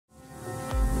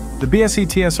The BAC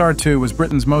TSR-2 was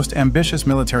Britain's most ambitious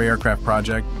military aircraft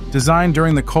project, designed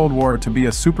during the Cold War to be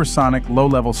a supersonic,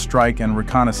 low-level strike and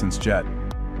reconnaissance jet.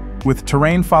 With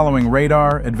terrain following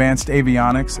radar, advanced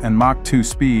avionics, and Mach 2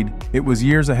 speed, it was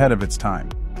years ahead of its time.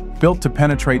 Built to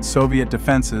penetrate Soviet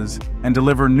defenses and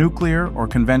deliver nuclear or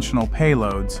conventional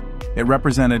payloads, it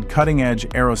represented cutting-edge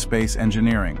aerospace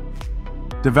engineering.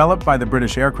 Developed by the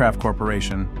British Aircraft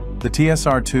Corporation, the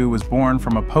TSR-2 was born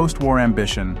from a post-war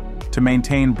ambition to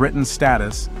maintain Britain's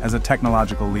status as a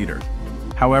technological leader.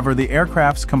 However, the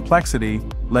aircraft's complexity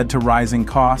led to rising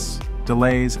costs,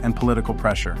 delays, and political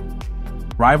pressure.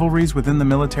 Rivalries within the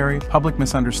military, public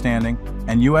misunderstanding,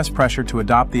 and U.S. pressure to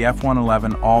adopt the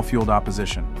F-111 all fueled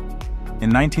opposition. In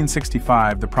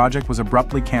 1965, the project was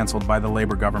abruptly cancelled by the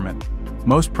Labour government.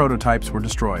 Most prototypes were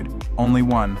destroyed. Only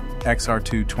one,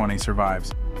 XR-220,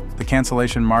 survives. The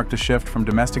cancellation marked a shift from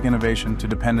domestic innovation to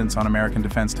dependence on American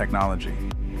defense technology.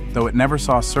 Though it never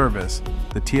saw service,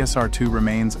 the TSR-2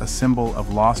 remains a symbol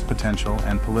of lost potential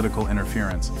and political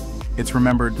interference. It's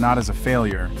remembered not as a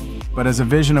failure, but as a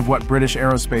vision of what British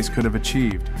aerospace could have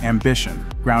achieved, ambition,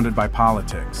 grounded by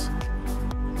politics.